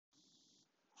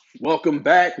Welcome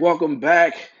back.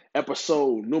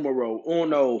 Episode numero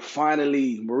uno.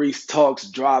 Finally, Maurice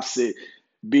Talks drops it.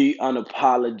 Be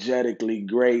unapologetically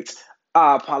great.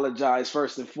 I apologize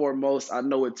first and foremost. I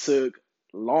know it took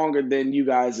longer than you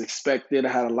guys expected. I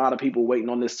had a lot of people waiting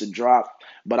on this to drop,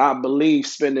 but I believe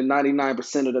spending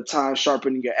 99% of the time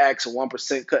sharpening your axe and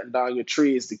 1% cutting down your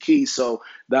tree is the key. So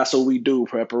that's what we do,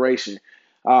 preparation.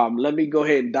 Let me go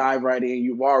ahead and dive right in.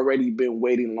 You've already been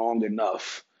waiting long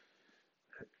enough.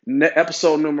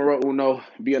 Episode numero uno,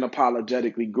 being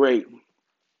apologetically great.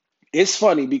 It's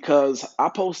funny because I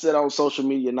posted on social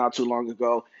media not too long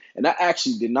ago, and I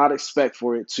actually did not expect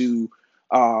for it to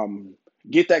um,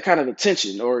 get that kind of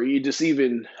attention, or you just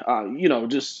even,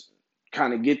 just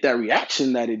kind of get that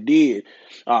reaction that it did.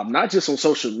 Not just on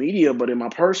social media, but in my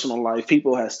personal life,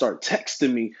 people have started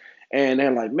texting me, and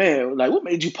they're like, "Man, like, what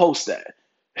made you post that?"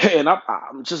 And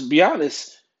I'm just be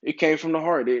honest. It came from the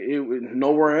heart. It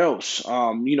nowhere else.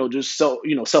 Just self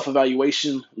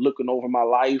evaluation, looking over my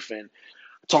life and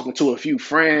talking to a few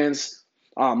friends,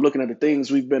 looking at the things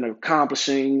we've been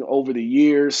accomplishing over the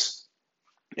years.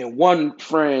 And one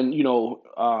friend,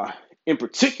 in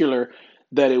particular,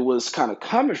 that it was kind of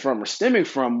coming from or stemming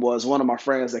from was one of my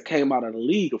friends that came out of the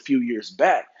league a few years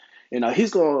back. And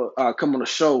he's going to come on the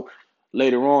show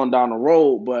later on down the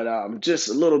road. But just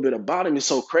a little bit about him is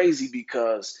so crazy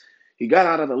because he got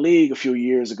out of the league a few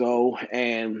years ago,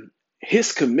 and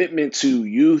his commitment to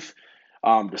youth,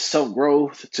 to self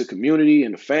growth, to community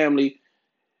and the family,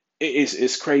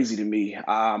 it's crazy to me.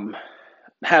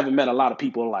 Haven't met a lot of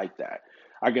people like that,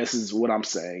 I guess is what I'm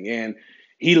saying. And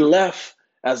he left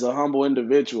as a humble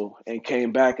individual and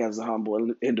came back as a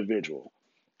humble individual.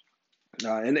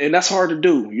 And that's hard to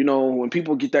do. When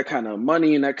people get that kind of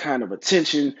money and that kind of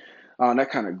attention,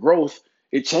 that kind of growth,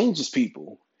 it changes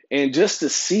people. And just to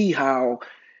see how,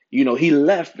 he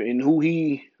left and who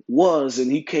he was and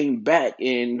he came back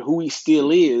and who he still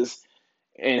is,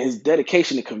 and his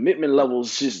dedication and commitment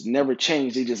levels just never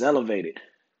changed. They just elevated.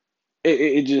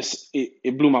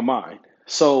 It blew my mind.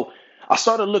 So I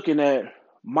started looking at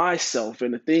myself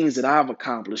and the things that I've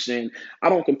accomplished, and I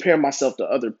don't compare myself to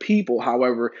other people.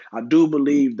 However, I do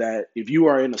believe that if you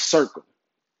are in a circle,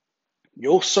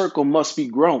 your circle must be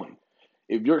growing.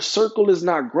 If your circle is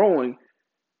not growing,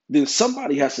 then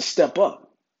somebody has to step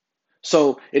up.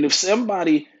 So, and if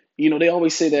somebody, they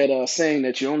always say that saying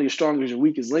that you're only as strong as your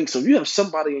weakest link. So if you have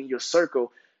somebody in your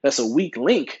circle that's a weak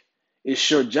link, it's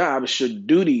your job, it's your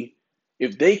duty.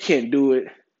 If they can't do it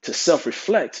to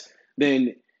self-reflect,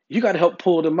 then you got to help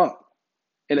pull them up.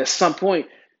 And at some point,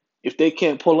 if they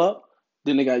can't pull up,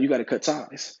 then you got to cut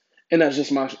ties. And that's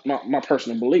just my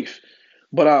personal belief.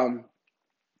 But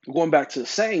going back to the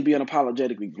saying, being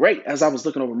unapologetically great, as I was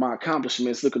looking over my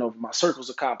accomplishments, looking over my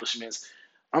circle's accomplishments,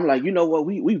 I'm like, you know what?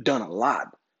 We've done a lot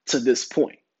to this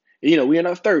point. We're in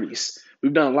our 30s.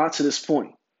 We've done a lot to this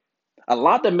point. A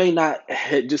lot that may not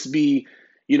just be,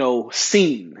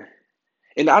 seen.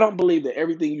 And I don't believe that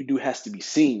everything you do has to be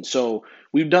seen. So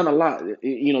we've done a lot,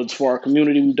 for our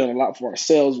community. We've done a lot for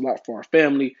ourselves, a lot for our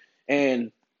family,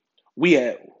 and we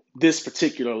at this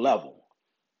particular level.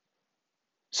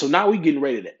 So now we're getting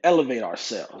ready to elevate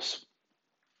ourselves.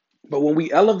 But when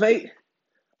we elevate,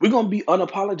 we're going to be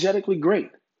unapologetically great.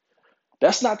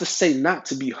 That's not to say not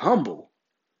to be humble,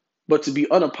 but to be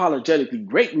unapologetically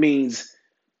great means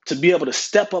to be able to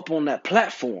step up on that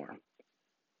platform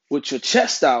with your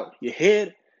chest out, your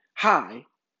head high,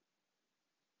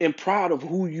 and proud of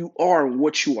who you are and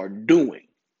what you are doing.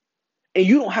 And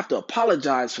you don't have to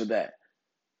apologize for that.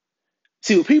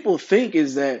 See, what people think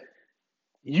is that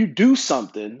you do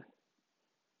something,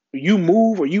 you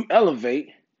move or you elevate,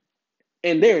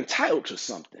 and they're entitled to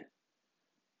something.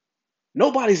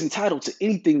 Nobody's entitled to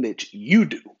anything that you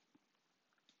do.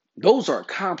 Those are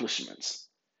accomplishments.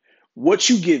 What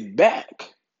you give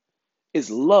back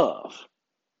is love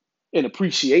and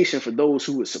appreciation for those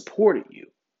who have supported you.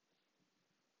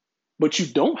 But you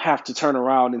don't have to turn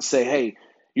around and say, "Hey,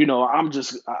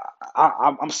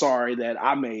 I'm sorry that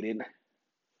I made it.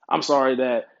 I'm sorry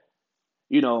that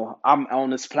I'm on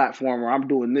this platform or I'm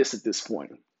doing this at this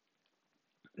point."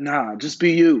 Nah, just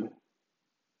be you.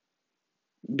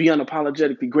 Be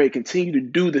unapologetically great. Continue to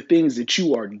do the things that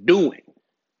you are doing,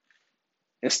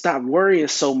 and stop worrying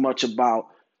so much about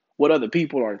what other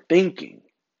people are thinking.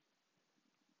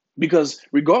 Because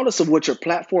regardless of what your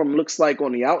platform looks like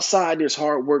on the outside, there's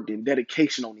hard work and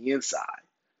dedication on the inside.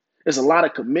 There's a lot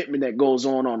of commitment that goes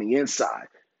on the inside.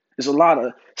 There's a lot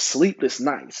of sleepless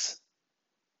nights.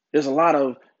 There's a lot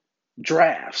of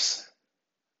drafts.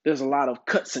 There's a lot of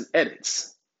cuts and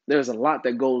edits. There's a lot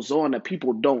that goes on that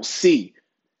people don't see.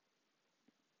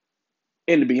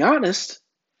 And to be honest,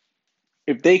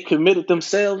 If they committed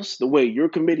themselves the way you're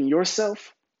committing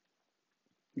yourself,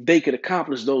 they could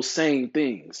accomplish those same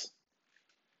things.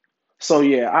 So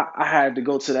yeah, I had to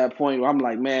go to that point where I'm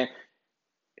like, man,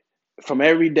 from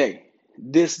every day,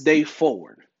 this day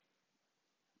forward,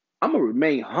 I'm gonna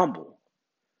remain humble,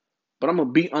 but I'm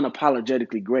gonna be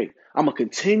unapologetically great. I'm gonna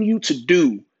continue to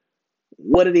do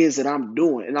what it is that I'm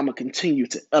doing, and I'm gonna continue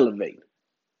to elevate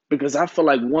because I feel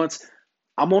like once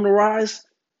I'm on the rise,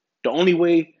 the only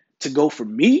way to go for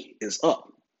me is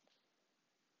up.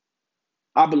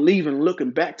 I believe in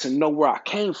looking back to know where I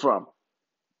came from,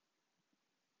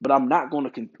 but I'm not going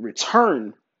to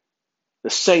return the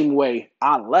same way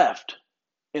I left,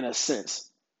 in a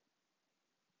sense,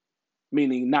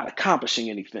 meaning not accomplishing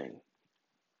anything.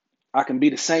 I can be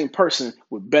the same person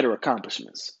with better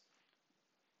accomplishments.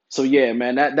 So yeah,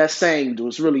 man, that saying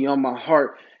was really on my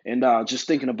heart, and just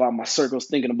thinking about my circles,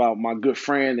 thinking about my good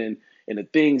friend, and the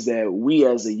things that we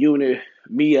as a unit,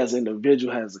 me as an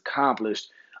individual, has accomplished.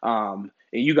 And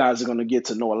you guys are going to get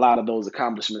to know a lot of those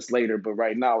accomplishments later, but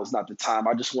right now is not the time.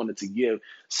 I just wanted to give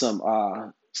some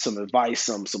advice,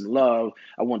 some love.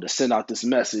 I wanted to send out this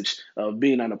message of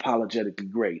being unapologetically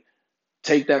great.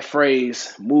 Take that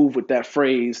phrase, move with that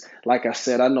phrase. Like I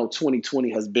said, I know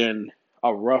 2020 has been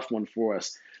a rough one for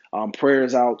us.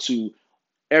 Prayers out to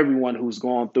everyone who's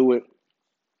gone through it.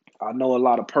 I know a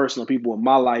lot of personal people in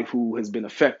my life who has been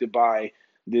affected by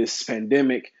this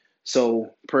pandemic.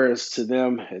 So prayers to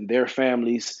them and their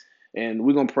families. And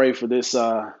we're gonna pray for this,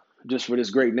 just for this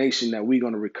great nation, that we're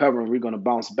gonna recover and we're gonna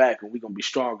bounce back and we're gonna be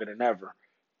stronger than ever.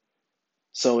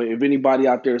 So if anybody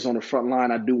out there is on the front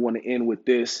line, I do want to end with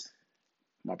this.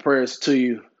 My prayers to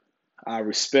you. I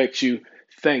respect you.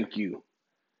 Thank you.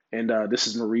 And this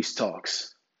is Maurice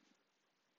Talks.